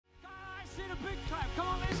Let's hit a big clap. Come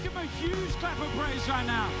on, let's give him a huge clap of praise right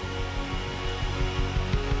now.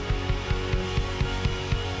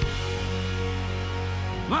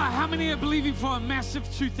 Wow, how many are believing for a massive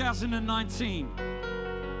 2019?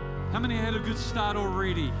 How many had a good start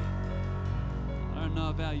already? I don't know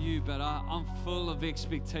about you, but I'm full of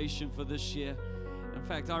expectation for this year. In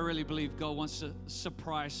fact, I really believe God wants to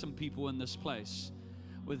surprise some people in this place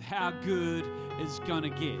with how good it's going to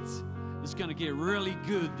get. It's going to get really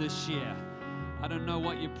good this year. I don't know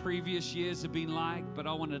what your previous years have been like, but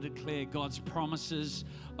I want to declare God's promises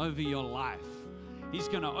over your life. He's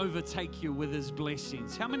going to overtake you with His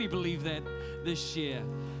blessings. How many believe that this year?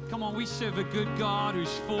 Come on, we serve a good God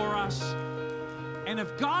who's for us. And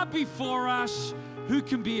if God be for us, who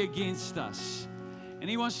can be against us? And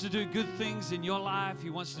He wants to do good things in your life.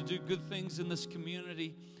 He wants to do good things in this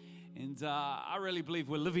community. And I really believe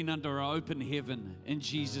we're living under an open heaven in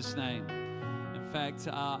Jesus' name. In fact,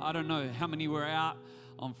 I don't know how many were out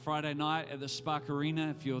on Friday night at the Spark Arena.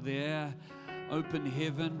 If you're there, open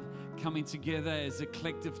heaven, coming together as a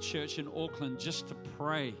collective church in Auckland just to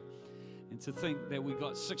pray. And to think that we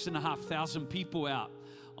got 6,500 people out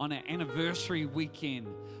on an anniversary weekend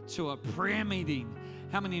to a prayer meeting.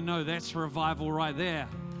 How many know that's revival right there?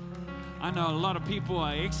 I know a lot of people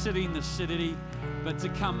are exiting the city, but to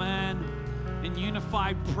come in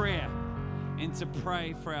unified prayer and to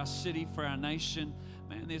pray for our city, for our nation,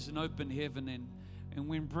 man, there's an open heaven. And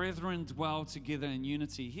when brethren dwell together in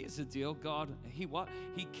unity, here's the deal, God, He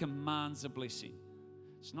commands a blessing.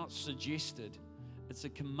 It's not suggested, it's a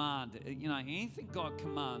command. You know, anything God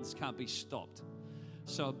commands can't be stopped.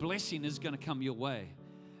 So a blessing is going to come your way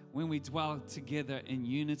when we dwell together in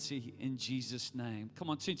unity in Jesus' name. Come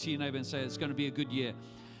on, turn to your neighbor and say, it's going to be a good year.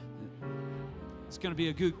 It's going to be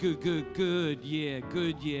a good year,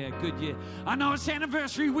 good year, good year. I know it's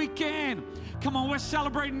anniversary weekend. Come on, we're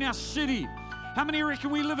celebrating our city. How many reckon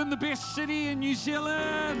we live in the best city in New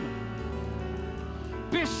Zealand?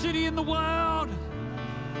 Best city in the world?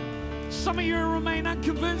 Some of you remain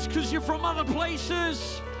unconvinced because you're from other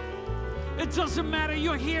places. It doesn't matter,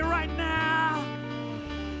 you're here right now.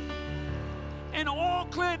 And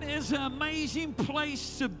Auckland is an amazing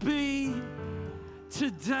place to be.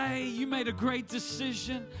 Today, you made a great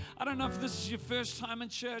decision. I don't know if this is your first time in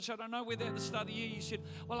church. I don't know whether at the start of the year you said,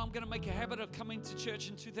 well, I'm going to make a habit of coming to church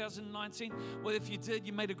in 2019. Well, if you did,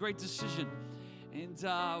 you made a great decision. And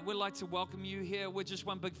we'd like to welcome you here. We're just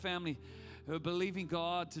one big family who are believing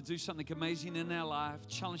God to do something amazing in our life,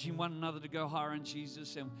 challenging one another to go higher in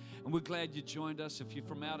Jesus. And we're glad you joined us. If you're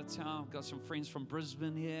from out of town, I've got some friends from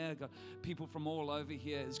Brisbane here, I've got people from all over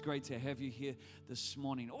here. It's great to have you here this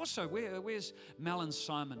morning. Also, where's Mel and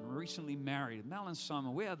Simon, recently married? Mel and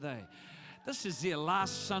Simon, where are they? This is their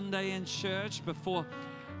last Sunday in church before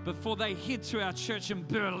they head to our church in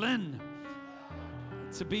Berlin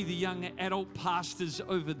to be the young adult pastors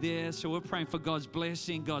over there. So we're praying for God's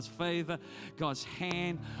blessing, God's favor, God's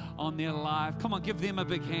hand on their life. Come on, give them a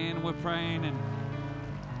big hand. We're praying. And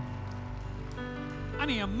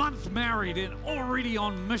only a month married and already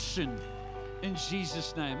on mission in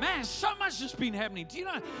Jesus' name. Man, so much has been happening. Do you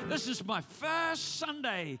know, this is my first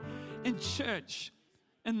Sunday in church,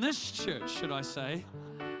 in this church, should I say.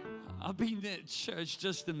 I've been at church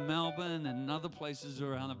just in Melbourne and other places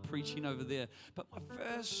around. I'm preaching over there. But my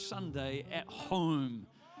first Sunday at home.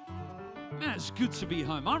 Man, it's good to be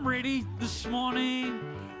home. I'm ready this morning,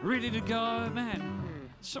 ready to go. Man,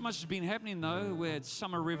 so much has been happening, though. We had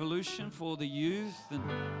Summer Revolution for the youth and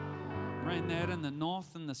ran that in the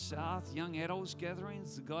north and the south. Young adults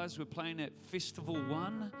gatherings. The guys were playing at Festival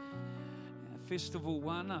One. Festival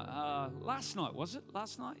One last night, was it?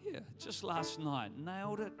 Last night? Yeah, just last night.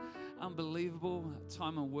 Nailed it. Unbelievable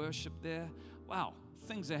time of worship there. Wow,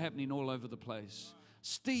 things are happening all over the place.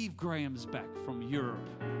 Steve Graham's back from Europe.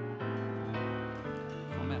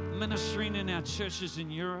 From ministering in our churches in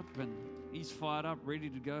Europe, and he's fired up, ready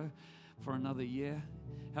to go for another year.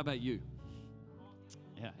 How about you?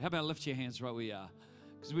 Yeah, how about lift your hands right where you are?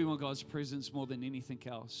 Because we want God's presence more than anything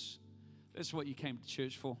else. That's what you came to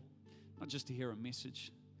church for. Not just to hear a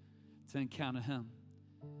message, to encounter Him.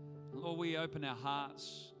 Lord, we open our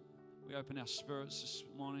hearts, we open our spirits this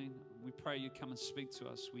morning. We pray you come and speak to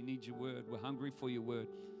us. We need your word. We're hungry for your word.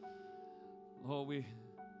 Lord, we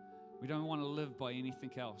don't want to live by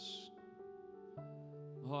anything else.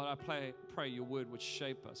 Lord, I pray your word would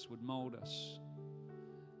shape us, would mold us.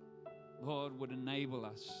 Lord, would enable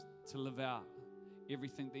us to live out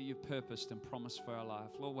everything that you've purposed and promised for our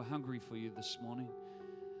life. Lord, we're hungry for you this morning.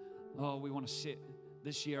 Lord, we want to set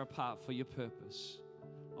this year apart for your purpose.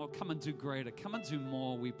 Lord, come and do greater. Come and do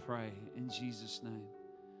more, we pray, in Jesus' name.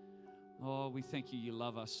 Oh, we thank you. You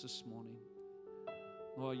love us this morning.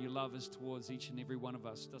 Oh, you love us towards each and every one of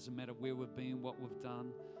us. Doesn't matter where we've been, what we've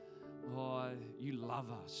done. Oh, you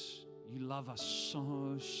love us. You love us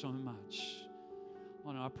so, so much.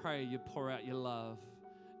 Oh, no, I pray you pour out your love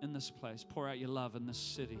in this place. Pour out your love in this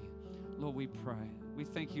city. Lord, we pray. We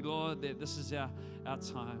thank you, Lord, that this is our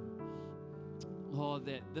time. Lord,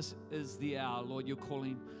 that this is the hour. Lord, you're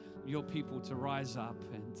calling your people to rise up.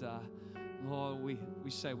 And Lord, we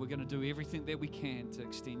say we're going to do everything that we can to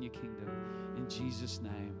extend your kingdom in Jesus'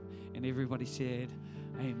 name. And everybody said,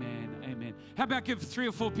 amen, amen. How about give 3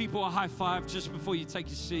 or 4 people a high five just before you take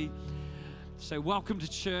your seat? Say, welcome to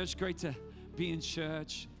church. Great to be in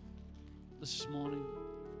church this morning.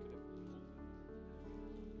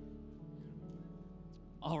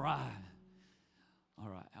 All right.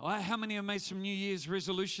 All right. Well, how many have made some New Year's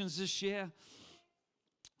resolutions this year?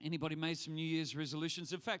 Anybody made some New Year's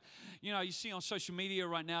resolutions? In fact, you know, you see on social media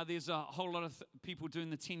right now, there's a whole lot of people doing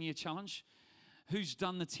the 10-year challenge. Who's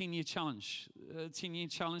done the 10-year challenge? 10-year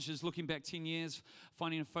challenge is looking back 10 years,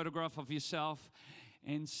 finding a photograph of yourself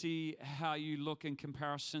and see how you look in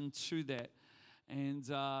comparison to that. And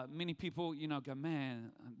many people, you know, go,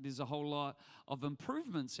 man, there's a whole lot of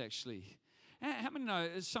improvements actually. How many know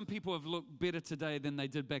some people have looked better today than they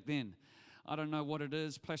did back then? I don't know what it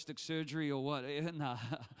is, plastic surgery or what. No.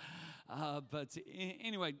 But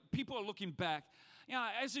anyway, people are looking back. You know,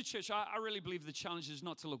 as a church, I really believe the challenge is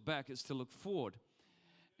not to look back, it's to look forward.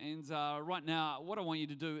 And right now, what I want you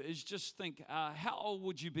to do is just think, how old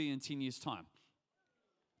would you be in 10 years' time?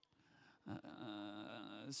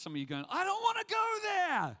 Some of you going, I don't want to go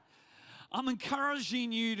there. I'm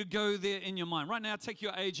encouraging you to go there in your mind. Right now, take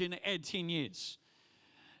your age and add 10 years.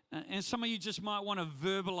 And some of you just might want to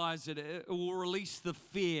verbalize it. It will release the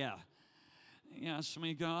fear. You know, some of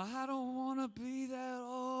you go, I don't want to be that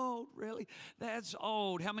old. Really? That's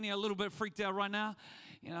old. How many are a little bit freaked out right now?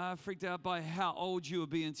 You know, freaked out by how old you will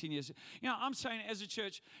be in 10 years. You know, I'm saying as a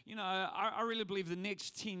church, you know, I really believe the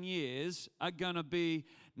next 10 years are going to be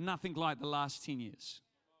nothing like the last 10 years.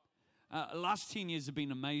 Last 10 years have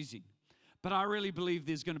been amazing. But I really believe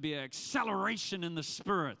there's going to be an acceleration in the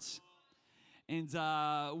spirit. And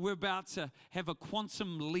we're about to have a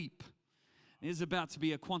quantum leap. There's about to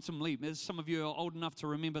be a quantum leap. There's some of you are old enough to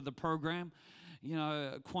remember the program. You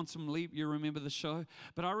know, Quantum Leap, you remember the show.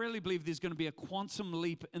 But I really believe there's going to be a quantum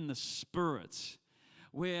leap in the spirit,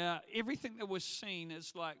 where everything that we're seeing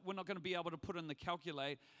is like we're not going to be able to put in the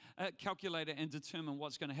calculator and determine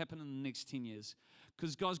what's going to happen in the next 10 years.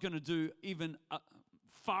 Because God's going to do even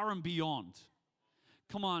far and beyond.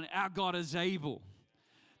 Come on, our God is able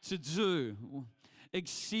to do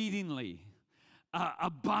exceedingly,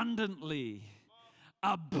 abundantly,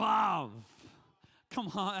 above. Come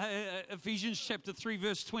on, Ephesians chapter 3,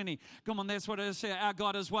 verse 20. Come on, that's what I say. Our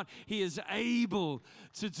God is what? He is able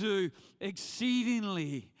to do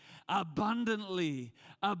exceedingly, abundantly,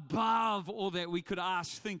 above all that we could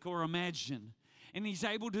ask, think, or imagine. And He's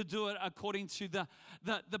able to do it according to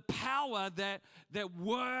the power that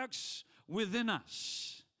works within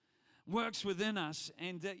us. Works within us.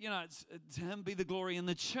 And, you know, it's, to Him be the glory in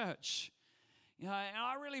the church. You know, and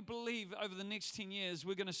I really believe over the next 10 years,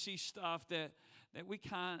 we're going to see stuff that we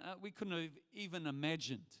couldn't have even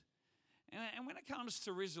imagined. And when it comes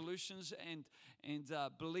to resolutions and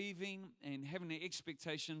believing and having an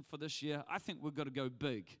expectation for this year, I think we've got to go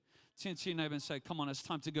big. Turn to your neighbor and say, come on, it's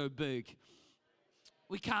time to go big.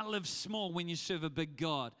 We can't live small when you serve a big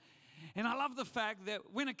God. And I love the fact that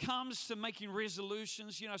when it comes to making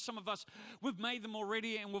resolutions, you know, some of us, we've made them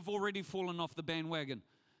already and we've already fallen off the bandwagon.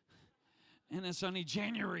 And it's only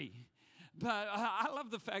January. But I love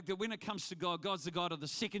the fact that when it comes to God, God's the God of the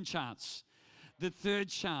second chance, the third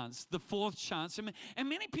chance, the fourth chance. And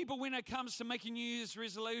many people, when it comes to making New Year's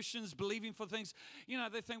resolutions, believing for things, you know,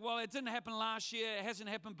 they think, well, it didn't happen last year. It hasn't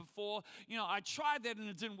happened before. You know, I tried that and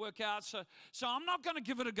it didn't work out. So I'm not going to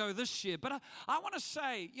give it a go this year. But I want to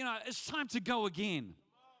say, you know, it's time to go again.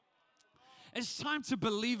 It's time to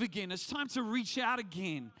believe again. It's time to reach out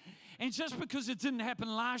again. And just because it didn't happen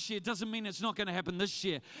last year doesn't mean it's not going to happen this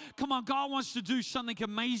year. Come on, God wants to do something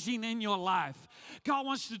amazing in your life. God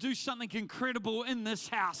wants to do something incredible in this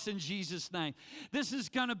house in Jesus' name. This is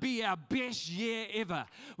going to be our best year ever.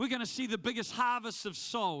 We're going to see the biggest harvest of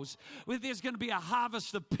souls. Where there's going to be a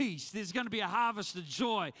harvest of peace. There's going to be a harvest of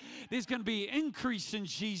joy. There's going to be increase in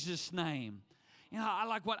Jesus' name. You know, I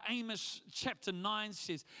like what Amos chapter 9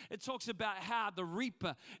 says. It talks about how the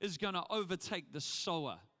reaper is going to overtake the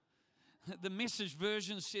sower. The Message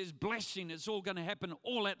version says blessing is all going to happen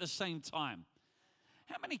all at the same time.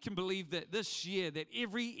 How many can believe that this year that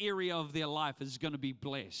every area of their life is going to be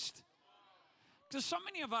blessed? Because so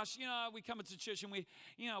many of us, we come into church and we've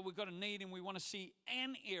got a need and we want to see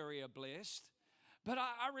an area blessed. But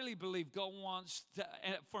I really believe God wants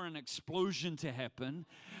for an explosion to happen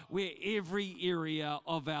where every area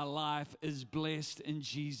of our life is blessed in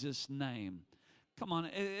Jesus' name. Come on,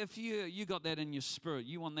 if you got that in your spirit,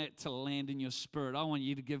 you want that to land in your spirit, I want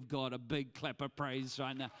you to give God a big clap of praise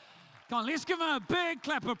right now. Come on, let's give him a big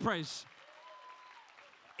clap of praise.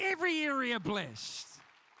 Every area blessed.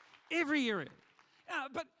 Every area.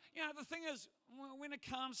 But the thing is, when it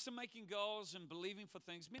comes to making goals and believing for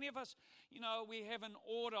things, many of us, we have an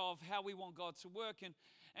order of how we want God to work,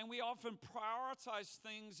 and we often prioritize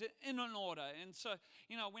things in an order. And so,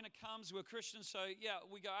 when it comes, we're Christians, so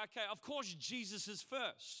we go, okay, of course Jesus is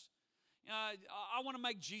first. I want to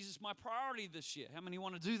make Jesus my priority this year. How many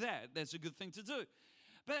want to do that? That's a good thing to do.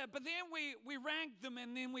 But then we rank them,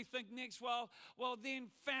 and then we think next, well, then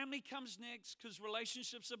family comes next because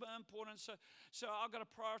relationships are important. So I've got to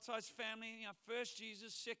prioritize family. First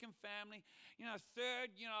Jesus, second family.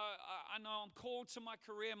 Third, I know I'm called to my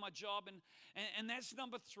career, my job, and that's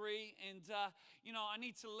number 3. And I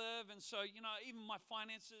need to live, and so even my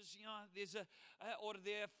finances. There's a order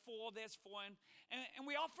there. 4, that's 4, and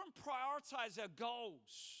we often prioritize our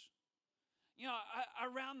goals.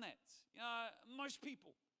 Around that. Most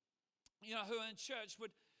people, who are in church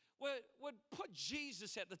would put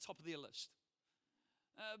Jesus at the top of their list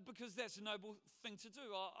because that's a noble thing to do.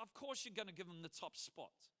 Of course, you're going to give him the top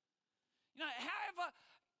spot. However,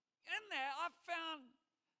 in there, I've found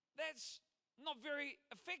that's not very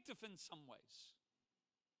effective in some ways.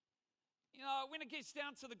 When it gets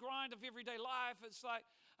down to the grind of everyday life, it's like,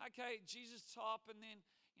 okay, Jesus top, and then,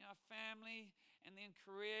 family, and then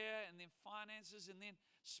career, and then finances, and then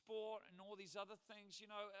sport, and all these other things.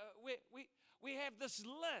 We have this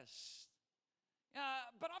list.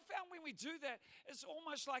 But I found when we do that, it's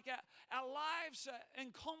almost like our lives are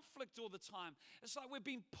in conflict all the time. It's like we're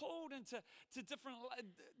being pulled into different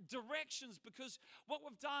directions because what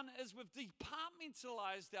we've done is we've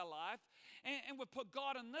departmentalized our life, and we've put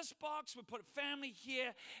God in this box, we've put family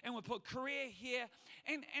here, and we've put career here,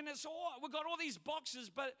 and it's all, we've got all these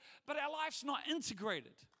boxes, but our life's not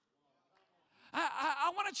integrated.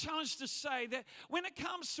 I want to challenge to say that when it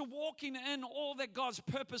comes to walking in all that God's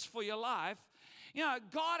purpose for your life,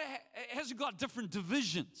 God hasn't got different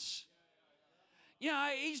divisions.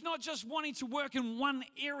 He's not just wanting to work in one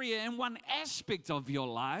area, in one aspect of your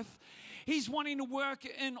life. He's wanting to work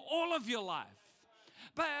in all of your life.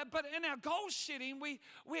 But in our goal setting,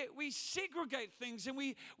 we segregate things and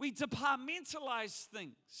we departmentalize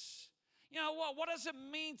things. What does it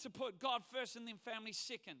mean to put God first and then family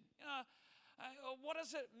second? What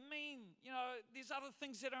does it mean? There's other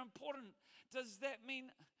things that are important. Does that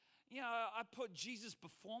mean, I put Jesus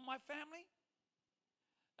before my family?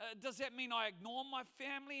 Does that mean I ignore my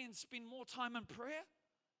family and spend more time in prayer?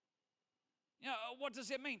 What does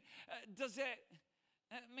that mean? Does that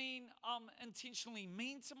mean I'm intentionally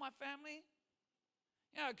mean to my family?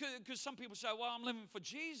 Because some people say, well, I'm living for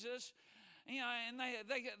Jesus, and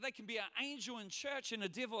they can be an angel in church and a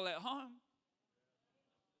devil at home.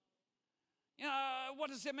 What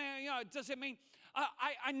does that mean? Does that mean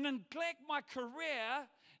I neglect my career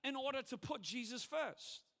in order to put Jesus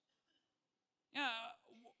first?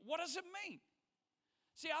 What does it mean?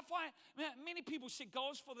 See, I find many people set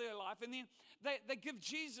goals for their life, and then they give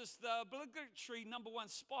Jesus the obligatory number 1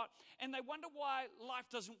 spot, and they wonder why life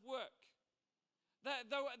doesn't work.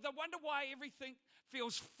 They wonder why everything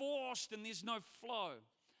feels forced and there's no flow.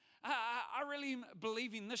 I really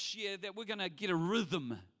believe in this year that we're going to get a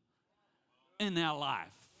rhythm in our life.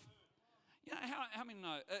 How many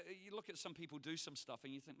know? You look at some people do some stuff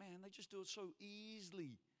and you think, man, they just do it so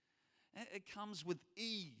easily. It comes with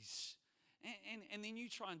ease. And then you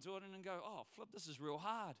try and do it and then go, oh, flip, this is real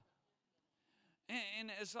hard.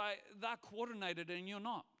 And it's like they're coordinated and you're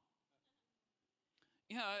not.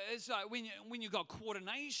 It's like when you got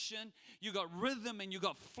coordination, you got rhythm and you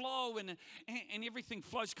got flow and everything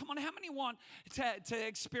flows. Come on, how many want to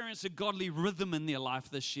experience a godly rhythm in their life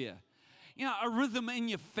this year? A rhythm in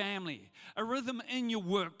your family, a rhythm in your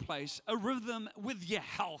workplace, a rhythm with your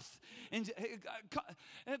health. And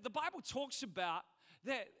the Bible talks about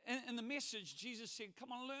that in the Message. Jesus said,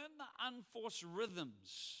 come on, learn the unforced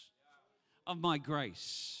rhythms of my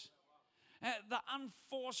grace. The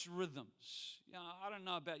unforced rhythms. I don't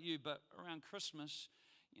know about you, but around Christmas,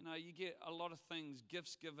 you get a lot of things,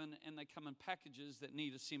 gifts given, and they come in packages that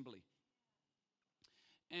need assembly.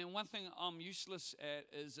 And one thing I'm useless at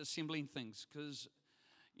is assembling things because,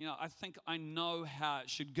 I think I know how it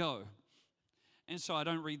should go. And so I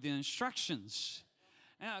don't read the instructions.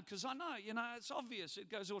 Because I know, it's obvious. It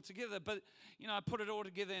goes all together. But, I put it all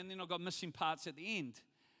together and then I got missing parts at the end.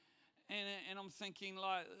 And I'm thinking,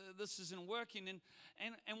 like, this isn't working.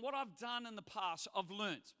 And what I've done in the past, I've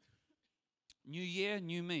learned. New year,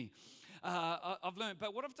 new me. I've learned.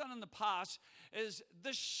 But what I've done in the past is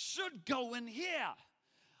this should go in here.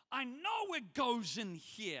 I know it goes in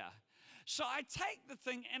here. So I take the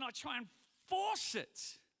thing and I try and force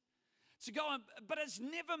it to go in, but it's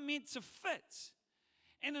never meant to fit.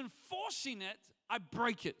 And in forcing it, I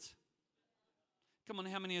break it. Come on,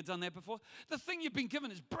 how many have done that before? The thing you've been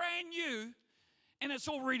given is brand new, and it's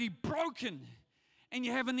already broken, and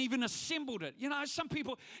you haven't even assembled it. Some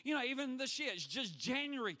people, even this year, it's just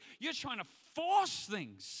January. You're trying to force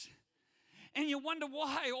things, and you wonder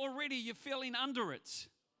why already you're feeling under it.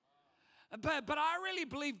 But I really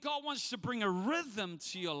believe God wants to bring a rhythm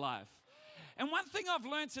to your life. And one thing I've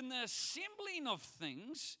learned in the assembling of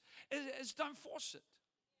things is don't force it.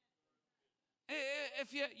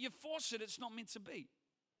 If you force it, it's not meant to be.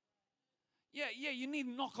 Yeah, you need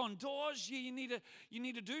to knock on doors. Yeah, you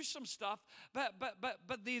need to do some stuff. But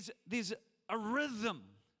there's a rhythm.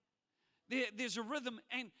 There's a rhythm,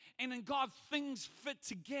 and in God things fit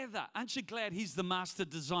together. Aren't you glad He's the master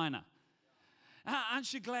designer?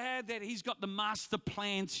 Aren't you glad that He's got the master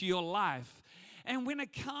plan to your life? And when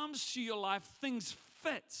it comes to your life, things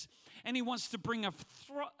fit. And He wants to bring a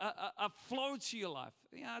flow to your life.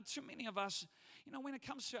 Too many of us, when it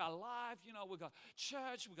comes to our life, we've got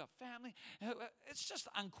church, we've got family. It's just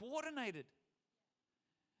uncoordinated.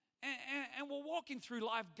 And we're walking through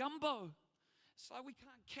life gumbo. It's like we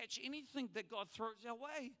can't catch anything that God throws our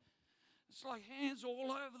way. It's like hands all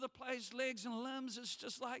over the place, legs and limbs. It's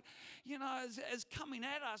just like, it's coming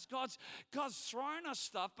at us. God's throwing us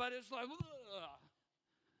stuff, but it's like, ugh.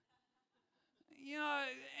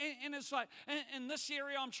 And it's like, in this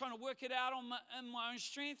area, I'm trying to work it out in my own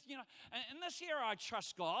strength. In this area, I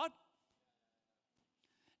trust God.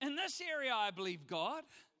 In this area, I believe God.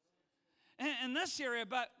 In this area,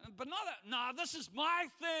 but no, this is my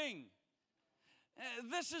thing.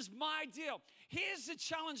 This is my deal. Here's the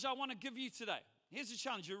challenge I want to give you today. Here's the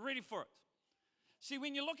challenge. You're ready for it? See,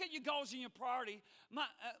 when you look at your goals and your priority,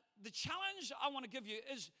 the challenge I want to give you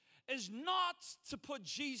is not to put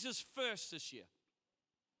Jesus first this year.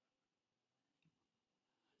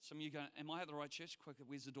 Some of you go, am I at the right church? Quicker,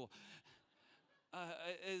 where's the door?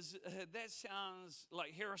 That sounds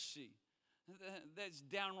like heresy. That's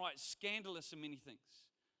downright scandalous in many things.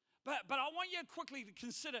 But I want you quickly to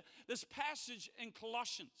consider this passage in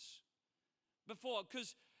Colossians before,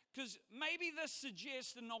 because maybe this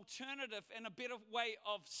suggests an alternative and a better way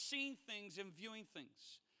of seeing things and viewing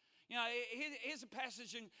things. Here's a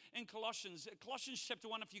passage in Colossians. Colossians chapter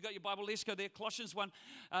 1, if you got your Bible, let's go there. Colossians 1,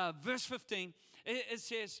 verse 15. It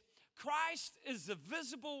says, Christ is the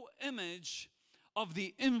visible image of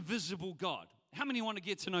the invisible God. How many want to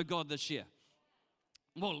get to know God this year?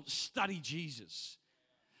 Well, study Jesus.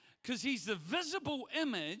 Because He's the visible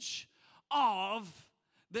image of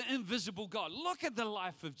the invisible God. Look at the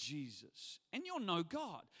life of Jesus, and you'll know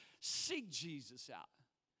God. Seek Jesus out.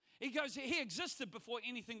 He existed before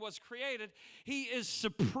anything was created. He is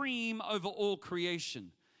supreme over all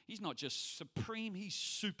creation. He's not just supreme, He's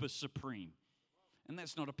super supreme. And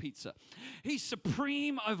that's not a pizza. He's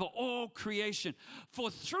supreme over all creation.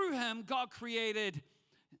 For through Him, God created,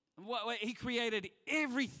 He created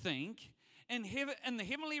everything in the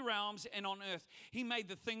heavenly realms and on earth. He made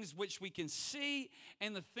the things which we can see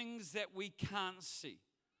and the things that we can't see.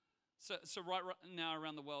 So right now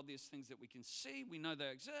around the world, there's things that we can see. We know they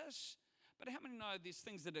exist. But how many know there's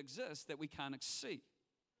things that exist that we can't see?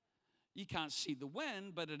 You can't see the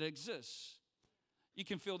wind, but it exists. You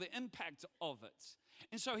can feel the impact of it.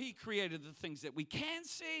 And so He created the things that we can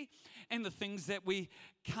see and the things that we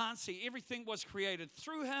can't see. Everything was created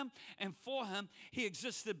through Him and for Him. He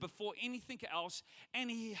existed before anything else, and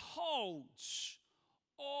He holds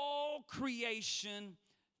all creation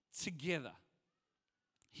together.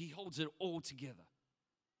 He holds it all together.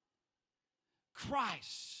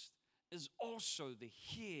 Christ is also the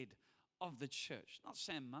head of the church. Not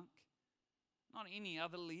Sam Monk, not any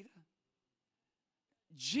other leader.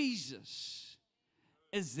 Jesus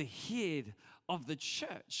is the head of the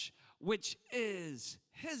church, which is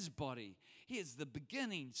His body. He is the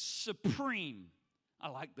beginning, supreme. I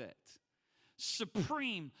like that.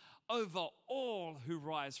 Supreme over all who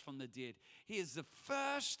rise from the dead. He is the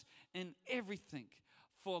first in everything.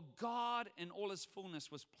 For God in all His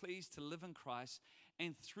fullness was pleased to live in Christ,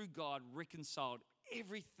 and through God reconciled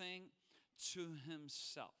everything to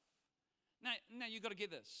Himself. Now you got to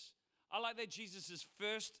get this. I like that Jesus is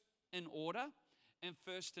first in order and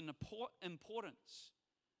first in importance.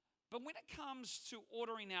 But when it comes to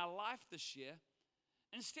ordering our life this year,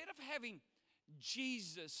 instead of having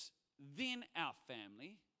Jesus, then our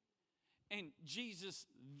family, and Jesus,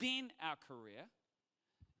 then our career,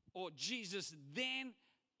 or Jesus, then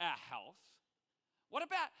our health, what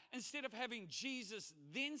about instead of having Jesus,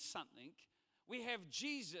 then something, we have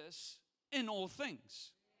Jesus in all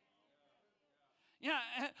things?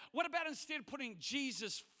 What about instead of putting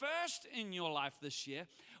Jesus first in your life this year,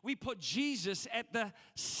 we put Jesus at the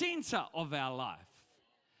center of our life?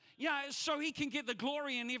 So he can get the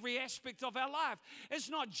glory in every aspect of our life.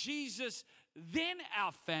 It's not Jesus, then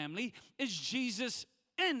our family. It's Jesus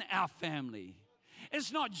in our family.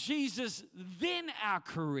 It's not Jesus, then our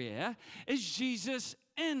career. It's Jesus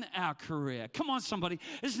in our career. Come on, somebody.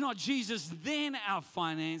 It's not Jesus, then our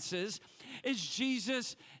finances. It's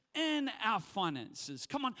Jesus in our finances.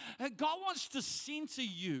 Come on. God wants to center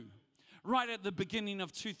you right at the beginning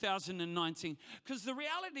of 2019, because the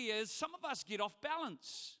reality is some of us get off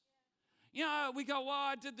balance. We go, well,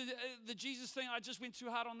 I did the Jesus thing. I just went too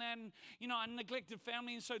hard on that, and, I neglected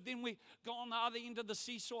family. And so then we go on the other end of the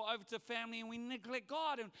seesaw over to family, and we neglect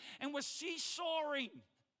God, and we're seesawing.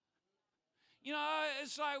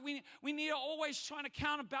 It's like we need to always trying to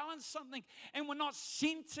counterbalance something, and we're not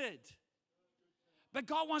centered. But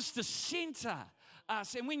God wants to center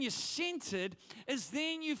us. And when you're centered, is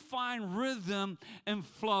then you find rhythm and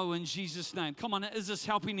flow in Jesus' name. Come on, is this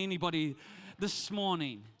helping anybody this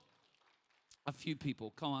morning? A few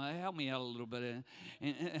people. Come on, help me out a little bit.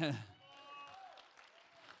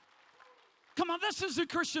 Come on, this is the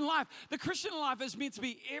Christian life. The Christian life is meant to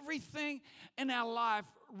be everything in our life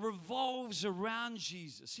revolves around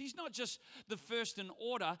Jesus. He's not just the first in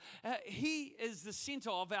order. He is the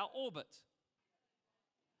center of our orbit.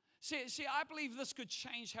 See, I believe this could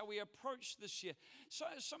change how we approach this year. So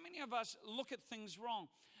many of us look at things wrong.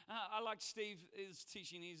 I like Steve's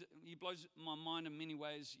teaching. He blows my mind in many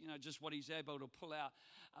ways, just what he's able to pull out.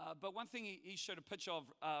 But one thing he showed a picture of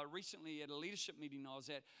recently at a leadership meeting I was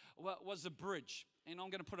at was a bridge. And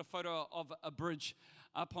I'm going to put a photo of a bridge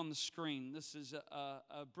up on the screen. This is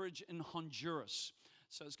a bridge in Honduras.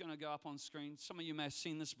 So it's going to go up on screen. Some of you may have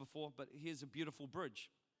seen this before, but here's a beautiful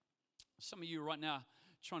bridge. Some of you right now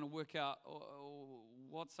trying to work out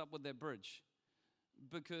what's up with that bridge.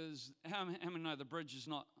 Because how many know the bridge is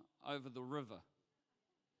not over the river?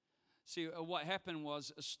 See, what happened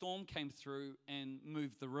was a storm came through and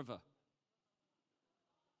moved the river.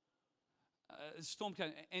 A storm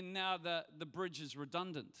came, and now the bridge is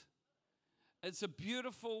redundant. It's a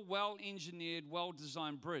beautiful, well-engineered,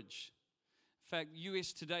 well-designed bridge. In fact,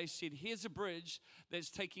 US Today said, here's a bridge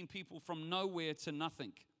that's taking people from nowhere to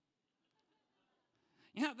nothing.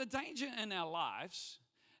 The danger in our lives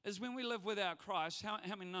is when we live without Christ, how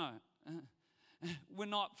many know? We're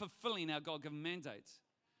not fulfilling our God-given mandates.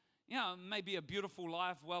 Maybe a beautiful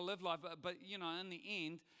life, well-lived life, but, in the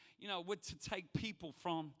end, we're to take people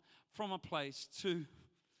from a place to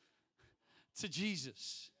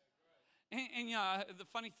Jesus. And the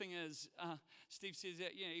funny thing is, Steve says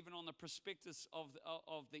that, even on the prospectus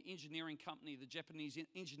of the engineering company, the Japanese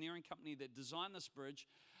engineering company that designed this bridge,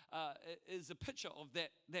 is a picture of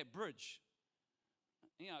that bridge.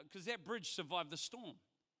 Because that bridge survived the storm.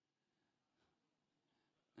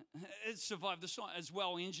 It survived the storm. It's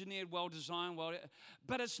well engineered, well designed,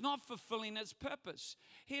 but it's not fulfilling its purpose.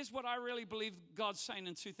 Here's what I really believe God's saying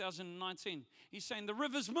in 2019. He's saying the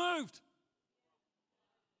river's moved.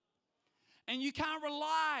 And you can't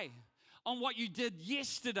rely on what you did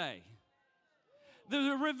yesterday.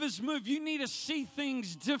 The river's moved. You need to see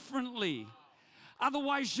things differently.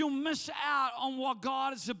 Otherwise, you'll miss out on what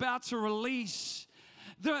God is about to release.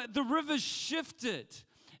 The river's shifted.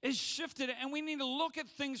 It's shifted, and we need to look at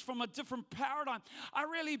things from a different paradigm. I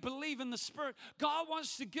really believe in the Spirit. God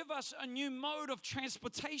wants to give us a new mode of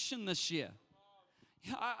transportation this year.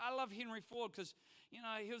 I love Henry Ford because,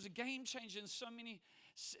 he was a game changer in so many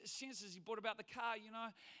senses. He brought about the car,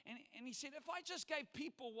 and he said, if I just gave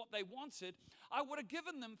people what they wanted, I would have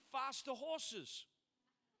given them faster horses.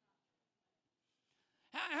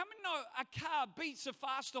 How many know a car beats a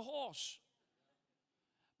faster horse?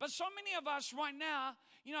 But so many of us right now,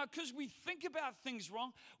 because we think about things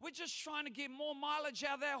wrong, we're just trying to get more mileage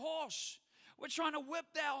out of that horse. We're trying to whip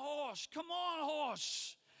that horse. Come on,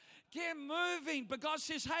 horse. Get moving. But God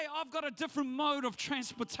says, hey, I've got a different mode of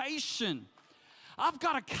transportation. I've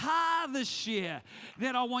got a car this year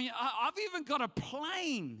that I want you. I've even got a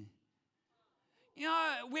plane.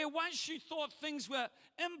 Where once you thought things were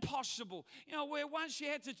impossible, where once you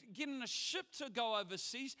had to get in a ship to go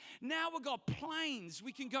overseas, now we've got planes.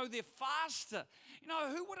 We can go there faster.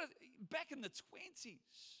 Who would have, back in the 20s,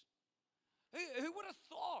 Who would have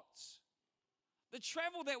thought the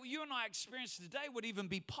travel that you and I experience today would even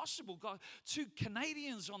be possible? God, 2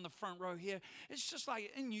 Canadians on the front row here. It's just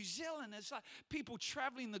like in New Zealand, it's like people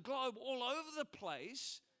traveling the globe all over the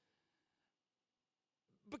place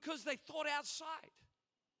because they thought outside.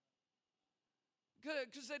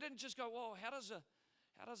 Because they didn't just go, well, how does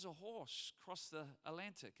a horse cross the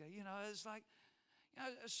Atlantic? You know, it's like, you know,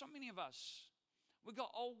 so many of us, we've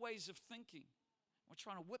got old ways of thinking. We're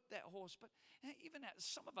trying to whip that horse, but even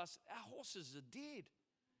some of us, our horses are dead.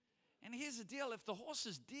 And here's the deal, if the horse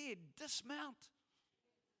is dead, dismount.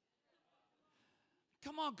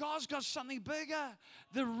 Come on, God's got something bigger.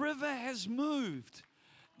 The river has moved.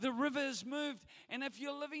 The river has moved. And if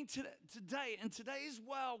you're living today, and today's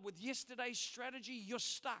world with yesterday's strategy, you're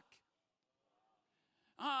stuck.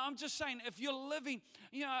 I'm just saying, if you're living,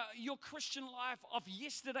 you know, your Christian life off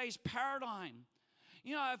yesterday's paradigm,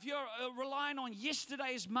 you know, if you're relying on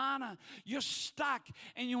yesterday's manna, you're stuck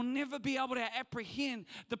and you'll never be able to apprehend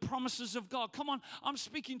the promises of God. Come on, I'm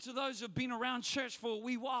speaking to those who've been around church for a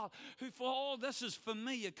wee while, who for all this is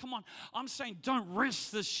familiar. Come on, I'm saying don't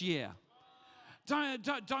rest this year. Don't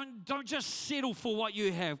just settle for what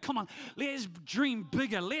you have. Come on, let's dream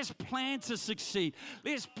bigger. Let's plan to succeed.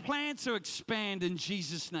 Let's plan to expand in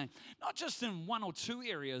Jesus' name. Not just in 1 or 2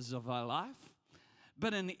 areas of our life,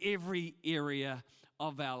 but in every area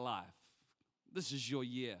of our life. This is your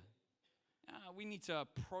year. We need to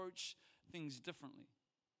approach things differently.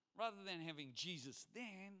 Rather than having Jesus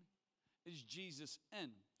then, is Jesus in.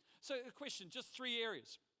 So the question, just 3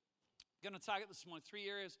 areas. I'm going to target this morning, 3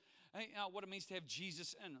 areas. What it means to have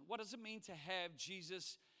Jesus in. What does it mean to have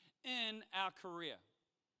Jesus in our career?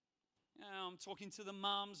 I'm talking to the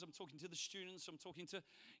mums, I'm talking to the students, I'm talking to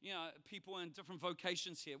people in different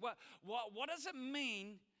vocations here. What does it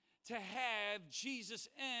mean to have Jesus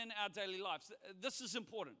in our daily lives? This is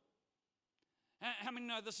important. How many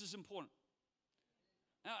know this is important?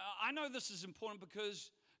 I know this is important because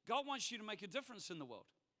God wants you to make a difference in the world.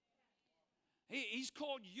 He's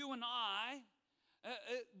called you and I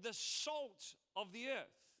the salt of the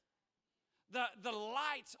earth, the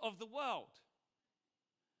light of the world.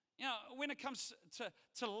 You know, when it comes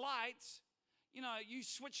to light, you know, you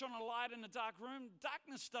switch on a light in a dark room,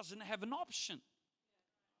 darkness doesn't have an option.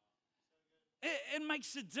 It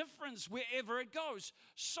makes a difference wherever it goes.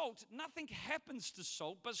 Salt, nothing happens to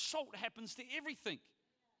salt, but salt happens to everything.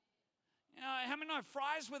 You know, how many know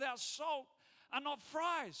fries without salt are not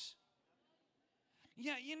fries?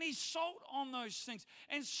 Yeah, you need salt on those things.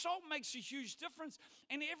 And salt makes a huge difference.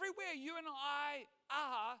 And everywhere you and I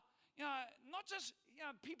are, you know, not just, you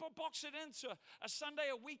know, people box it into a Sunday,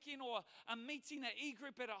 a weekend, or a meeting, an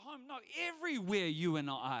e-group at a home. No, everywhere you and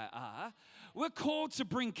I are, we're called to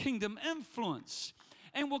bring kingdom influence.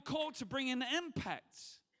 And we're called to bring an impact.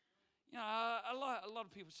 You know, a lot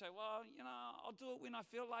of people say, well, you know, I'll do it when I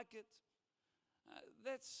feel like it.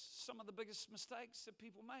 That's some of the biggest mistakes that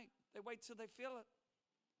people make. They wait till they feel it.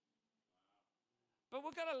 But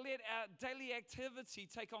we've got to let our daily activity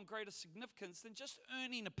take on greater significance than just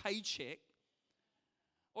earning a paycheck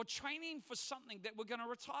or training for something that we're going to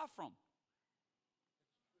retire from.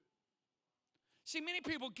 See, many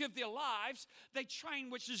people give their lives, they train,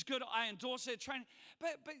 which is good, I endorse their training,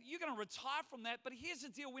 but you're going to retire from that. But here's the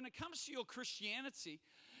deal, when it comes to your Christianity,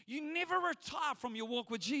 you never retire from your walk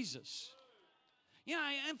with Jesus. You know,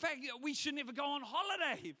 in fact, we should never go on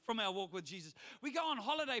holiday from our walk with Jesus. We go on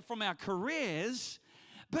holiday from our careers,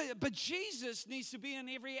 but Jesus needs to be in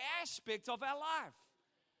every aspect of our life.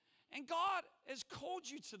 And God has called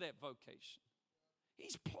you to that vocation.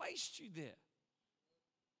 He's placed you there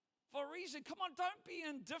for a reason. Come on, don't be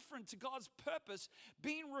indifferent to God's purpose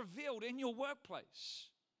being revealed in your workplace.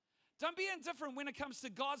 Don't be indifferent when it comes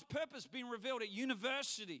to God's purpose being revealed at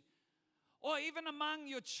university, or even among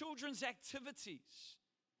your children's activities.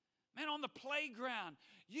 Man, on the playground,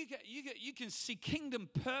 you can see kingdom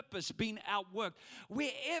purpose being outworked.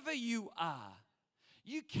 Wherever you are,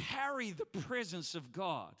 you carry the presence of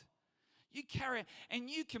God. You carry it, and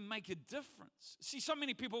you can make a difference. See, so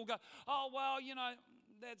many people will go, oh, well, you know,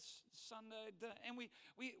 that's Sunday, and we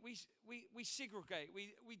segregate,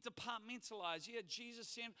 we departmentalize. Yeah, Jesus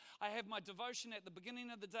said, I have my devotion at the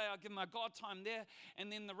beginning of the day, I give my God time there,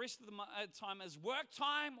 and then the rest of the time is work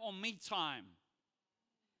time or me time.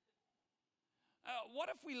 What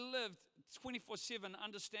if we lived 24/7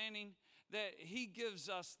 understanding that He gives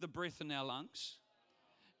us the breath in our lungs,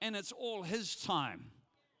 and it's all His time?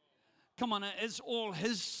 Come on, it's all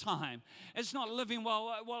His time. It's not living,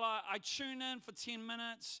 I tune in for 10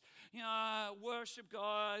 minutes, you know, worship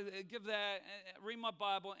God, give that, read my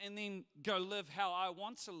Bible, and then go live how I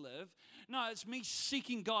want to live. No, it's me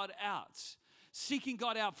seeking God out. seeking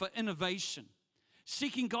God out for innovation.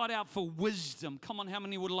 Seeking God out for wisdom. Come on, how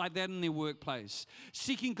many would like that in their workplace?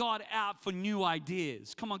 Seeking God out for new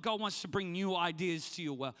ideas. Come on, God wants to bring new ideas to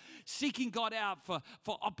your well. Seeking God out for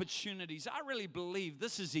opportunities. I really believe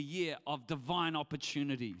this is a year of divine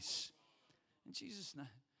opportunities. In Jesus' name.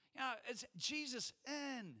 You know, it's Jesus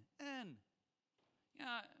in. You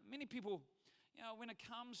know, many people, you know, when it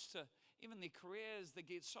comes to even their careers, they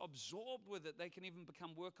get so absorbed with it, they can even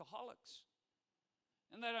become workaholics.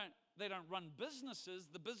 And they don't run businesses.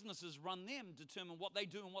 The businesses run them, determine what they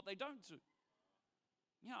do and what they don't do.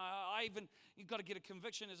 You know, you've got to get a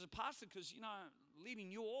conviction as a pastor because, you know,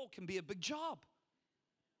 leading you all can be a big job.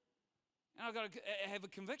 And I've got to have a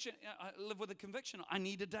conviction. I live with a conviction. I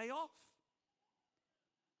need a day off.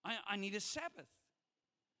 I need a Sabbath.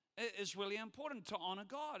 It's really important to honor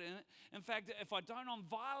God. And in fact, if I don't, I'm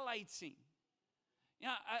violating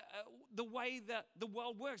the way that the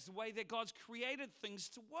world works, the way that God's created things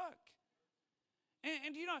to work.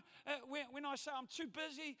 And you know, when I say I'm too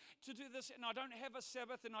busy to do this and I don't have a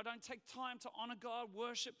Sabbath and I don't take time to honor God,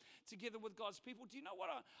 worship together with God's people, do you know what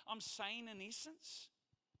I'm saying in essence?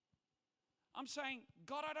 I'm saying,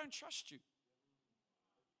 God, I don't trust you.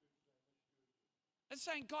 It's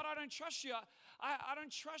saying, God, I don't trust you. I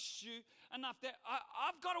don't trust you enough that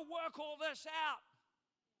I've got to work all this out.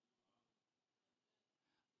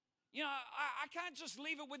 You know, I can't just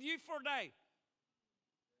leave it with you for a day.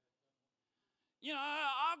 You know,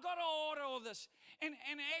 I've got to order all this. And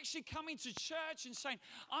actually coming to church and saying,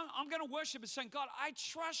 I'm going to worship and saying, God, I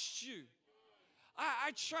trust you.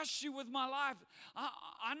 I trust you with my life.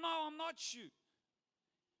 I know I'm not you.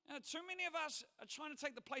 You know, too many of us are trying to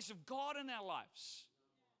take the place of God in our lives.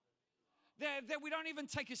 That we don't even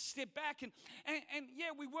take a step back. And yeah,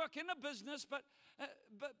 we work in a business, but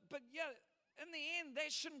yeah, in the end,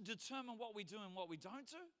 that shouldn't determine what we do and what we don't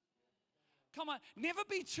do. Come on, never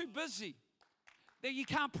be too busy that you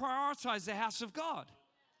can't prioritize the house of God.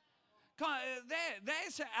 Come on,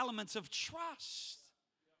 there's elements of trust.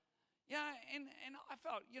 Yeah, and I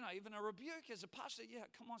felt, you know, even a rebuke as a pastor. Yeah,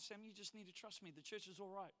 come on, Sam, you just need to trust me. The church is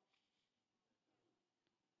all right.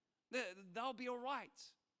 They'll be all right.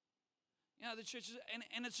 You know, the church is,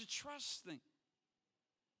 and it's a trust thing.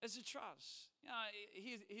 It's a trust. You know,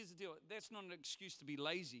 here's the deal. That's not an excuse to be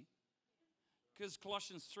lazy. Because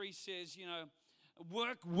Colossians 3 says, you know,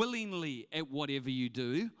 work willingly at whatever you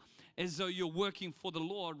do, as though you're working for the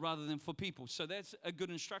Lord rather than for people. So that's a good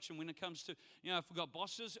instruction when it comes to, you know, if we've got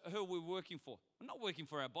bosses, who are we working for? We're not working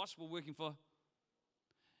for our boss, we're working for.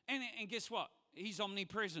 And guess what? He's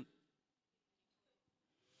omnipresent.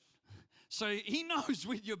 So he knows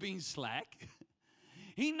when you're being slack.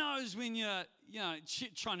 He knows when you're, you know,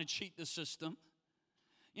 trying to cheat the system.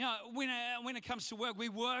 You know, when it comes to work, we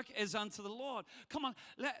work as unto the Lord. Come on,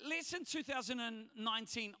 let's in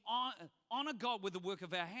 2019 honor God with the work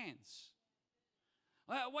of our hands.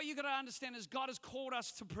 What you got to understand is God has called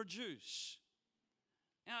us to produce.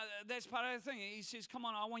 You know, that's part of the thing. He says, come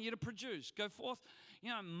on, I want you to produce. Go forth, you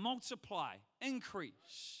know, multiply,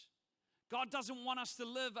 increase. God doesn't want us to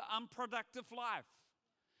live an unproductive life.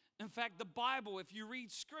 In fact, the Bible, if you read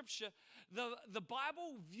Scripture, the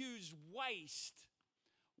Bible views waste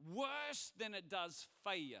worse than it does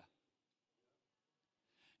failure.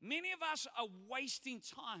 Many of us are wasting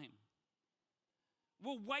time.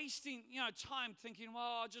 We're wasting, you know, time thinking,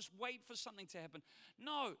 well, I'll just wait for something to happen.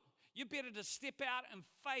 No, you're better to step out and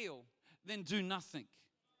fail than do nothing.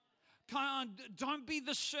 Come on, don't be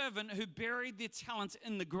the servant who buried their talent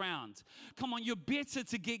in the ground. Come on, you're better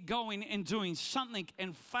to get going and doing something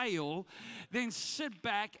and fail than sit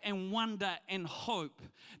back and wonder and hope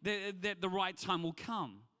that the right time will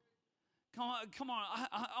come. Come on.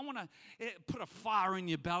 I want to put a fire in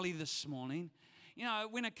your belly this morning. You know,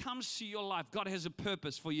 when it comes to your life, God has a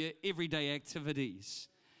purpose for your everyday activities.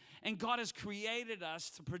 And God has created us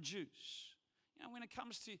to produce. You know, when it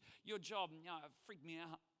comes to your job, you know, it freaked me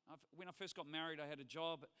out. When I first got married, I had a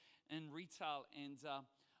job in retail, and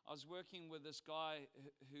I was working with this guy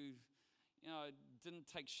who, you know, didn't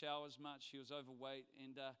take showers much. He was overweight,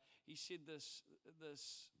 and he said this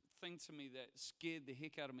thing to me that scared the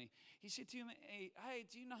heck out of me. He said to me, hey,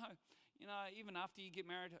 do you know, even after you get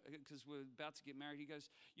married, because we're about to get married, he goes,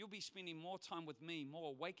 you'll be spending more time with me, more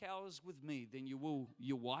awake hours with me than you will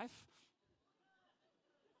your wife.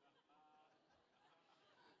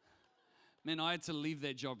 Man, I had to leave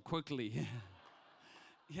that job quickly.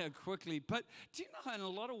 Yeah, quickly. But do you know, in a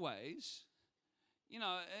lot of ways, you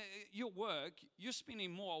know, your work, you're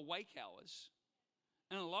spending more awake hours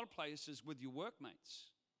in a lot of places with your workmates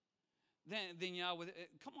than you are with,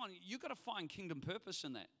 come on, you've got to find kingdom purpose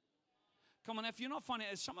in that. Come on, if you're not finding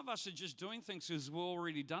it, some of us are just doing things because we've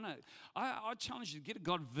already done it. I challenge you to get a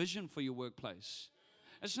God vision for your workplace.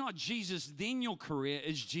 It's not Jesus, then your career.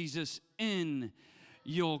 It's Jesus in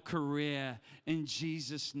your career in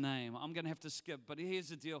Jesus' name. I'm going to have to skip, but here's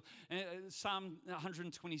the deal. Psalm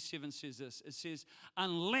 127 says this. It says,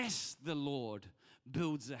 unless the Lord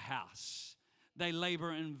builds a house, they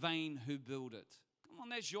labor in vain who build it. Come on,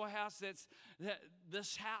 that's your house. That's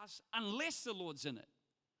this house. Unless the Lord's in it,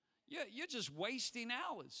 you're just wasting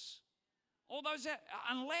hours. All those,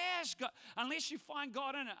 unless you find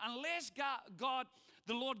God in it, unless God,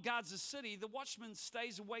 the Lord guards the city, the watchman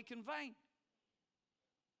stays awake in vain.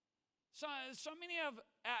 So many of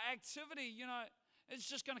our activity, it's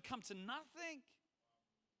just going to come to nothing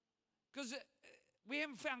because we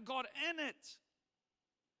haven't found God in it.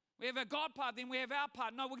 We have our God part, then we have our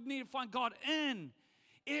part. No, we need to find God in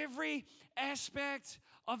every aspect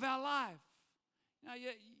of our life.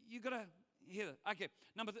 You got to hear that. Okay,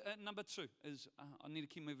 number 2 is, I need to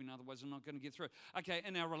keep moving, otherwise I'm not going to get through. Okay,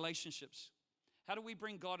 in our relationships. How do we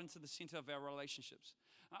bring God into the center of our relationships?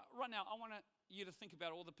 Right now, I want you to think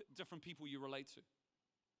about all the different people you relate to.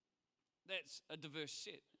 That's a diverse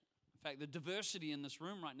set. In fact, the diversity in this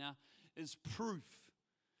room right now is proof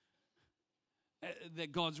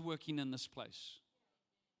that God's working in this place.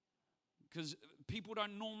 Because people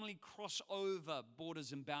don't normally cross over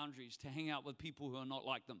borders and boundaries to hang out with people who are not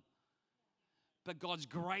like them. But God's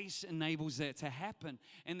grace enables that to happen.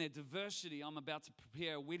 And that diversity, I'm about to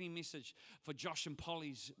prepare a wedding message for Josh and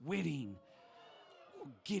Polly's wedding.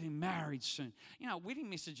 Getting married soon. Wedding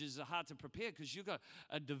messages are hard to prepare because you've got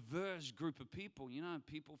a diverse group of people.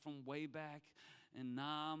 People from way back in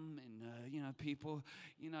Nam and, people,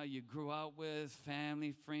 you grew up with,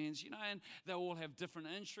 family, friends, and they all have different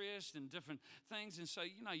interests and different things. And so,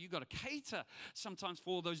 you got to cater sometimes for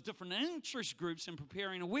all those different interest groups in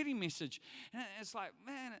preparing a wedding message. And it's like,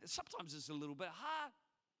 man, sometimes it's a little bit hard.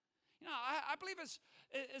 I believe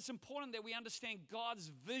it's important that we understand God's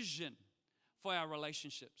vision for our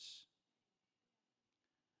relationships.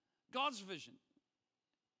 God's vision.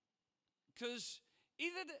 Because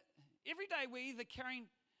every day we're either carrying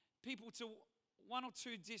people to one or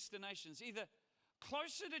two destinations, either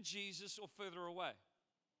closer to Jesus or further away.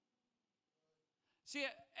 See,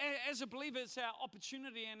 as a believer, it's our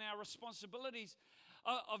opportunity and our responsibilities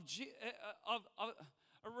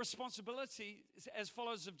responsibility as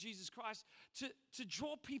followers of Jesus Christ to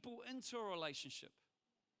draw people into a relationship.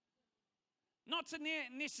 Not to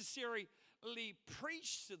necessarily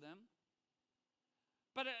preach to them,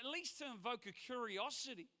 but at least to invoke a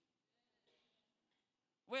curiosity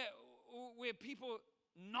where people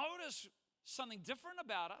notice something different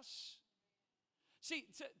about us. See,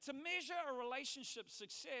 to measure a relationship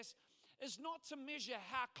success is not to measure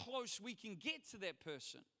how close we can get to that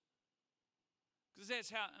person. Because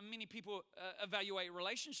that's how many people evaluate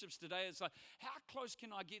relationships today. It's like, how close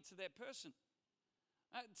can I get to that person?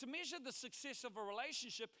 To measure the success of a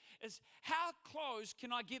relationship is how close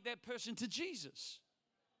can I get that person to Jesus?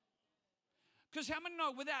 Because how many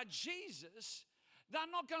know without Jesus, they're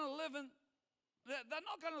not going to live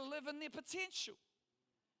in their potential.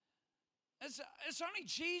 It's only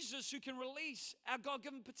Jesus who can release our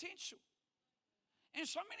God-given potential. And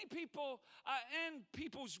so many people are in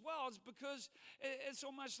people's worlds because it's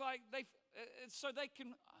almost like so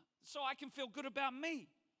I can feel good about me.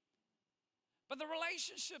 But the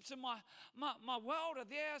relationships in my world are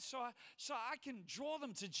there so I can draw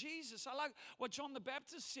them to Jesus. I like what John the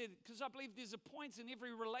Baptist said, because I believe there's a point in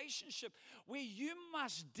every relationship where you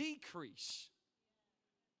must decrease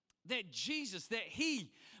that He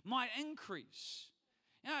might increase.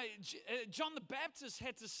 John the Baptist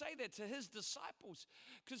had to say that to his disciples,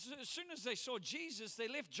 because as soon as they saw Jesus, they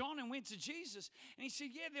left John and went to Jesus. And he said,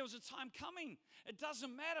 yeah, there was a time coming. It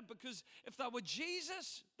doesn't matter, because if they were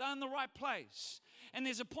Jesus, they're in the right place. And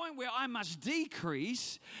there's a point where I must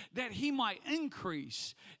decrease that He might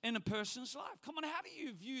increase in a person's life. Come on, how do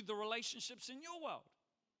you view the relationships in your world?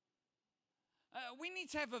 We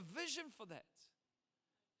need to have a vision for that.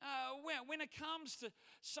 When it comes to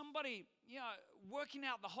somebody, working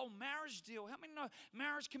out the whole marriage deal, how many know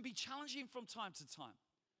marriage can be challenging from time to time?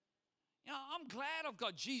 I'm glad I've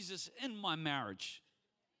got Jesus in my marriage.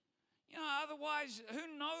 Otherwise,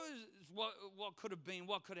 who knows what could have been,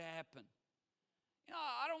 what could have happened.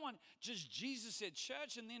 I don't want just Jesus at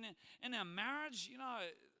church and then in our marriage,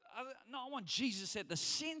 no, I want Jesus at the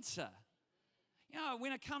center.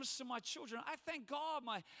 When it comes to my children, I thank God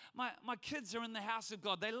my kids are in the house of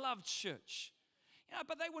God. They love church.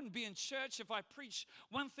 But they wouldn't be in church if I preached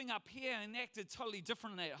one thing up here and acted totally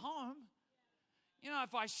different at home. You know,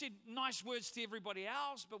 if I said nice words to everybody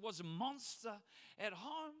else but was a monster at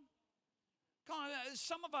home. Come on,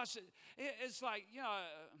 some of us, it's like, you know,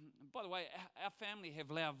 by the way, our family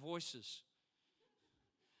have loud voices.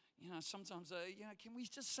 You know, sometimes, you know, can we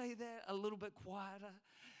just say that a little bit quieter?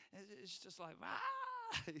 It's just like,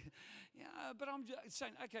 yeah, but I'm just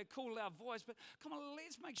saying, okay, cool, loud voice, but come on,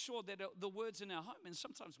 let's make sure that the words in our home, and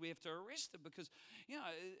sometimes we have to arrest it because, you know,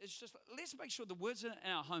 it's just, let's make sure the words in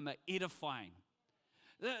our home are edifying.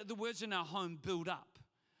 The words in our home build up.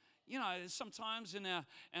 You know, sometimes in our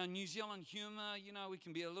New Zealand humor, you know, we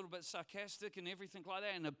can be a little bit sarcastic and everything like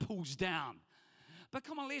that, and it pulls down. But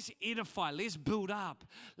come on, let's edify, let's build up.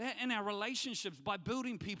 In our relationships, by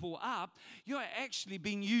building people up, you're actually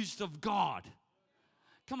being used of God.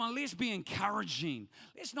 Come on, let's be encouraging.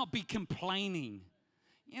 Let's not be complaining.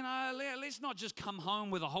 You know, let's not just come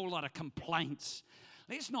home with a whole lot of complaints.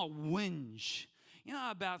 Let's not whinge, you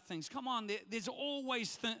know, about things. Come on, there's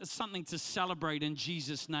always something to celebrate in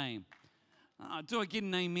Jesus' name. Do I get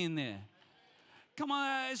an amen there? Come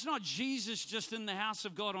on, it's not Jesus just in the house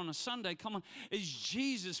of God on a Sunday. Come on, it's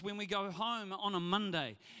Jesus when we go home on a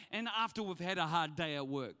Monday and after we've had a hard day at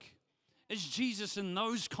work. It's Jesus in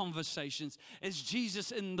those conversations. It's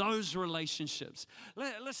Jesus in those relationships.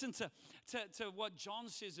 Listen to what John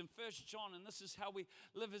says in 1 John, and this is how we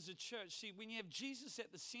live as a church. See, when you have Jesus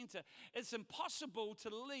at the center, it's impossible to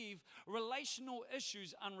leave relational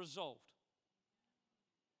issues unresolved.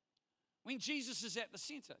 When Jesus is at the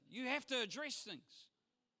center, you have to address things.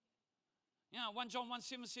 You know, 1 John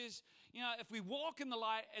 1:7 says, you know, if we walk in the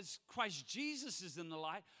light as Christ Jesus is in the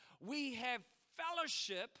light, we have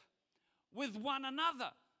fellowship with one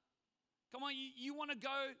another. Come on, you want to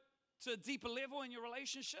go to a deeper level in your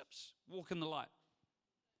relationships? Walk in the light.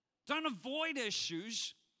 Don't avoid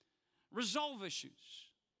issues, resolve issues.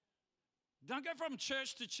 Don't go from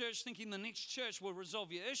church to church thinking the next church will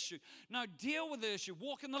resolve your issue. No, deal with the issue.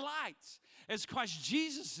 Walk in the light. As Christ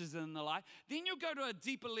Jesus is in the light, then you'll go to a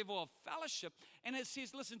deeper level of fellowship. And it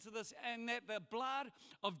says, listen to this, and that the blood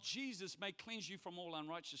of Jesus may cleanse you from all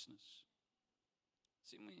unrighteousness.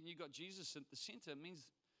 See, when you got Jesus at the center, it means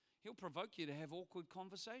he'll provoke you to have awkward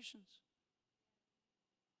conversations.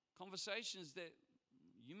 Conversations that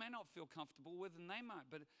you may not feel comfortable with and they might,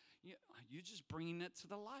 but you're just bringing it to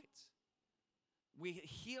the light. Where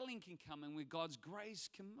healing can come and where God's grace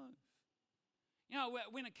can move. You know,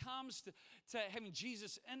 when it comes to having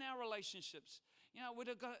Jesus in our relationships, you know, we've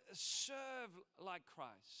got to serve like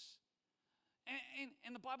Christ.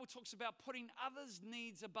 And the Bible talks about putting others'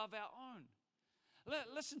 needs above our own.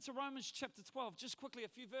 Listen to Romans chapter 12, just quickly a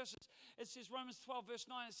few verses. It says, Romans 12 verse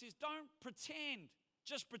 9, it says, don't pretend,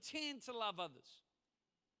 just pretend to love others.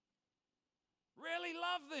 Really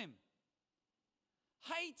love them.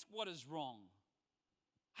 Hate what is wrong.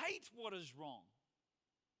 Hate what is wrong.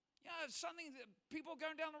 You know, if something that people are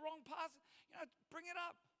going down the wrong path, you know, bring it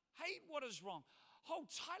up. Hate what is wrong. Hold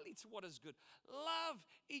tightly to what is good. Love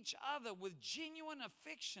each other with genuine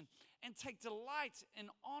affection and take delight in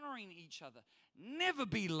honoring each other. Never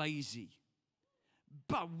be lazy,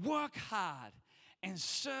 but work hard and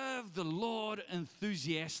serve the Lord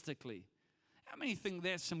enthusiastically. How many think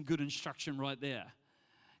that's some good instruction right there?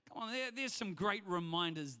 Come on, there's some great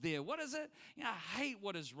reminders there. What is it? You know, hate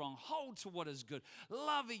what is wrong. Hold to what is good.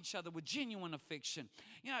 Love each other with genuine affection.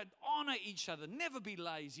 You know, honor each other. Never be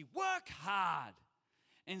lazy. Work hard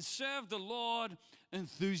and serve the Lord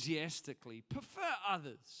enthusiastically. Prefer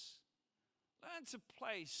others. Learn to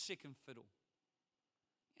play second fiddle.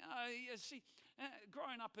 You see,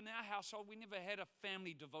 growing up in our household, we never had a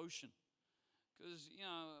family devotion. Because, you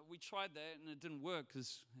know, we tried that and it didn't work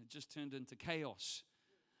because it just turned into chaos.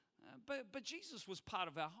 But Jesus was part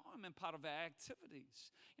of our home and part of our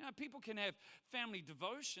activities. You know, people can have family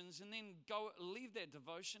devotions and then leave that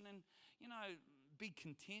devotion and, you know, be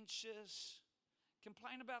contentious,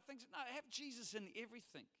 complain about things. No, have Jesus in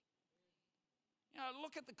everything. You know,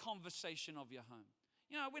 look at the conversation of your home.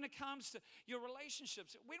 You know, when it comes to your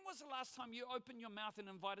relationships, when was the last time you opened your mouth and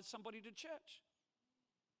invited somebody to church?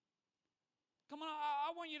 Come on,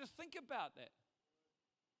 I want you to think about that.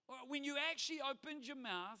 When you actually opened your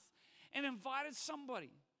mouth and invited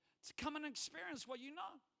somebody to come and experience what you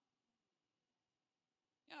know.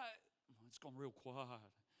 You know, it's gone real quiet.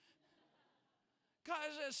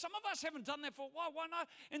 Because some of us haven't done that for a while. Why not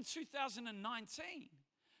in 2019?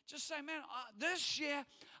 Just say, man, this year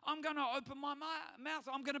I'm going to open my mouth.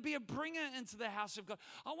 I'm going to be a bringer into the house of God.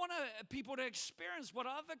 I want people to experience what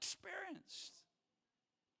I've experienced.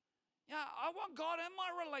 Yeah, I want God in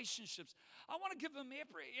my relationships. I want to give them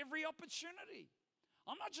every opportunity.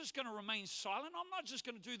 I'm not just going to remain silent. I'm not just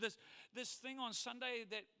going to do this thing on Sunday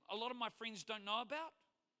that a lot of my friends don't know about.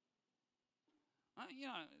 You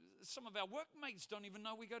know, some of our workmates don't even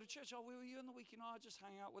know we go to church. Oh, where were you in the week? You know, I just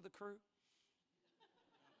hung out with the crew.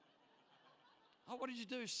 Oh, what did you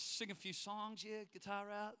do? Sing a few songs? Yeah, guitar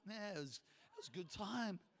out. Yeah, it was a good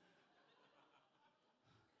time.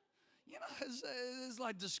 You know, it's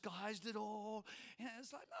like disguised it all. You know,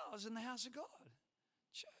 it's like, no, I was in the house of God.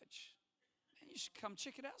 Church. Man, you should come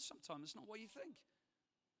check it out sometime. It's not what you think.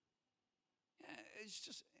 Yeah, it's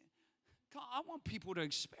just, I want people to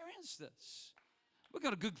experience this. We've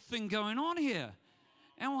got a good thing going on here.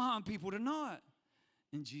 And we want people to know it.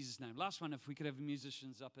 In Jesus' name. Last one, if we could have the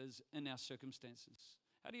musicians up, is in our circumstances.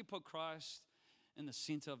 How do you put Christ in the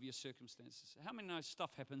center of your circumstances? How many know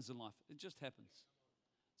stuff happens in life? It just happens.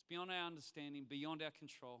 It's beyond our understanding, beyond our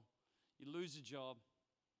control. You lose a job.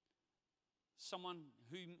 Someone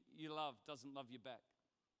whom you love doesn't love you back.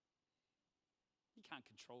 You can't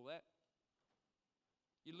control that.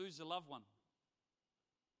 You lose a loved one.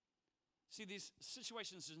 See, there's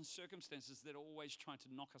situations and circumstances that are always trying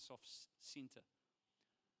to knock us off center.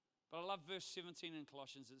 But I love verse 17 in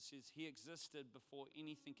Colossians. It says, He existed before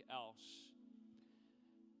anything else,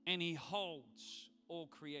 and He holds all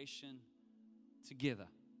creation together.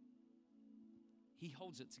 He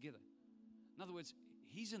holds it together. In other words,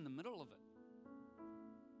 He's in the middle of it.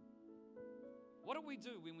 What do we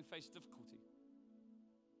do when we face difficulty?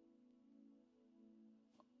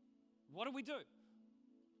 What do we do?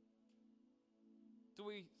 Do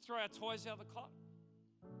we throw our toys out of the cot?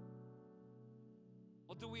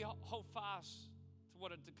 Or do we hold fast to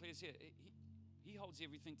what it declares here? He holds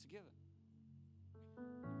everything together.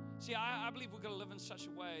 See, I believe we've got to live in such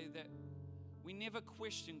a way that we never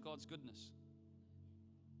question God's goodness.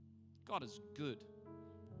 God is good.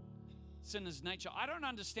 It's in His nature. I don't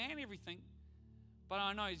understand everything, but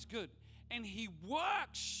I know He's good. And He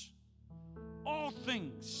works all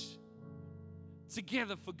things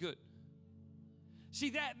together for good. See,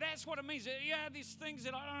 that's what it means. Yeah, these things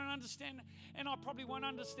that I don't understand, and I probably won't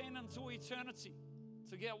understand until eternity.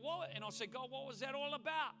 To get what? And I'll say, God, what was that all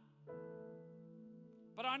about?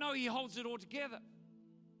 But I know He holds it all together.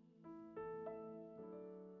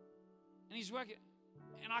 And He's working.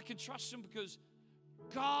 And I can trust Him because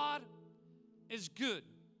God is good.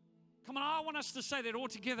 Come on, I want us to say that all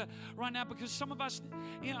together right now, because some of us,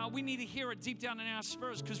 we need to hear it deep down in our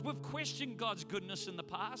spirits, because we've questioned God's goodness in the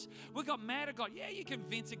past. We got mad at God. Yeah, you can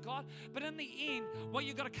vent at God, but in the end, what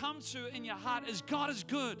you've got to come to in your heart is God is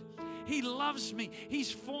good. He loves me.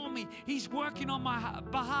 He's for me. He's working on my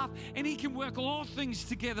behalf, and He can work all things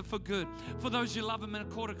together for good for those who love Him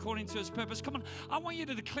and according to His purpose. Come on, I want you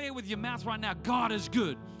to declare with your mouth right now, God is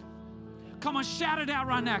good. Come on, shout it out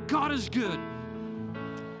right now. God is good.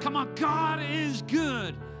 Come on, God is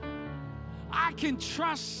good. I can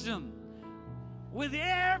trust Him with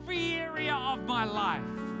every area of my life,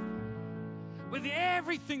 with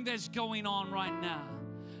everything that's going on right now.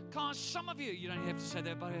 Come on, some of you don't have to say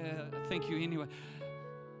that, but thank you anyway.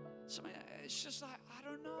 Some of you, it's just like, I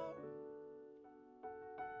don't know.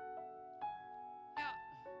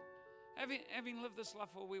 Yeah, having lived this life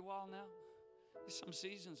for a wee while now, there's some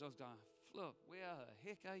seasons I was going, Flip, where the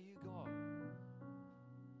heck are you, God?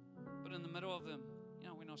 But in the middle of them,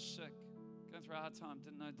 when I was sick, going through a hard time,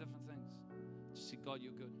 didn't know different things, just said, God,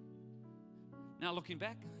 you're good. Now looking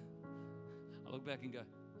back, I look back and go,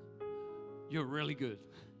 you're really good.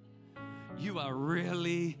 You are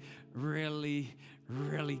really, really,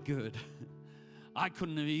 really good. I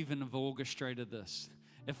couldn't even have orchestrated this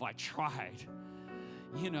if I tried.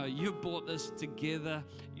 You brought this together.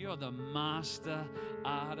 You're the master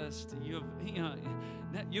artist.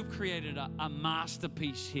 You've created a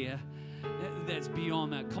masterpiece here that's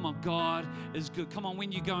beyond that. Come on, God is good. Come on,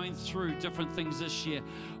 when you're going through different things this year,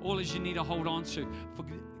 all is you need to hold on to. For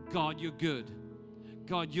God, you're good.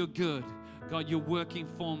 God, you're good. God, you're working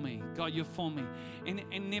for me. God, you're for me.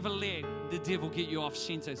 And never let the devil get you off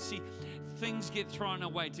center. See, things get thrown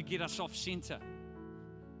away to get us off center,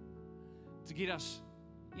 to get us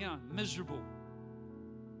miserable.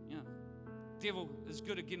 Devil is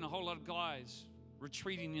good at getting a whole lot of guys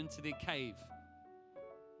retreating into their cave.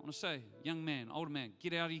 I want to say, young man, older man,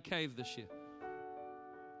 get out of your cave this year.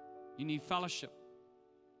 You need fellowship.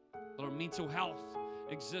 A lot of mental health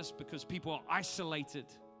exists because people are isolated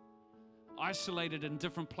in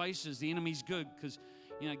different places. The enemy's good because,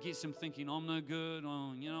 it gets them thinking, I'm no good.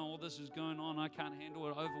 Oh, all this is going on. I can't handle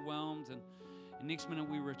it, overwhelmed. And next minute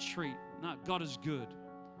we retreat. No, God is good.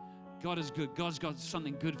 God is good. God's got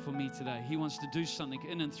something good for me today. He wants to do something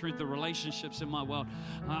in and through the relationships in my world.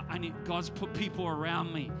 God's put people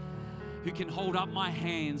around me. who can hold up my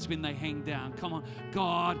hands when they hang down. Come on,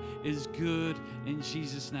 God is good in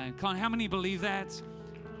Jesus' name. Come on, how many believe that?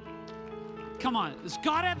 Come on, is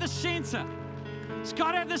God at the center? It's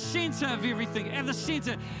God at the center of everything, at the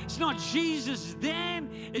center. It's not Jesus then,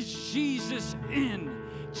 it's Jesus in.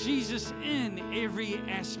 Jesus in every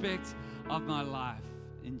aspect of my life.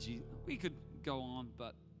 We could go on,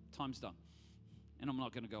 but time's done. And I'm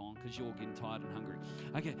not going to go on because you're all getting tired and hungry.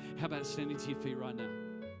 Okay, how about standing to your feet right now?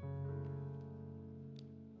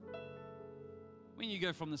 When you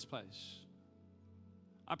go from this place,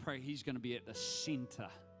 I pray He's going to be at the center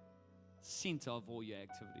of all your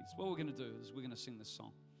activities. What we're going to do is we're going to sing this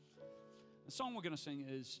song. The song we're going to sing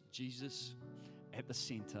is Jesus at the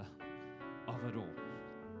center of it all.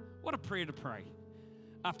 What a prayer to pray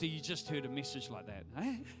after you just heard a message like that.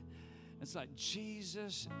 Eh? It's like,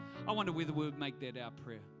 Jesus, I wonder whether we would make that our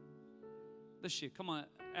prayer this year. Come on,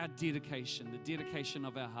 our dedication, the dedication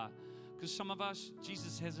of our heart. Because some of us,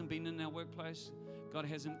 Jesus hasn't been in our workplace.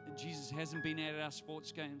 Jesus hasn't been at our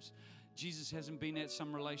sports games. Jesus hasn't been at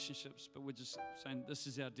some relationships. But we're just saying this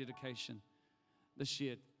is our dedication this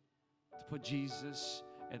year, to put Jesus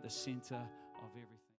at the center of everything.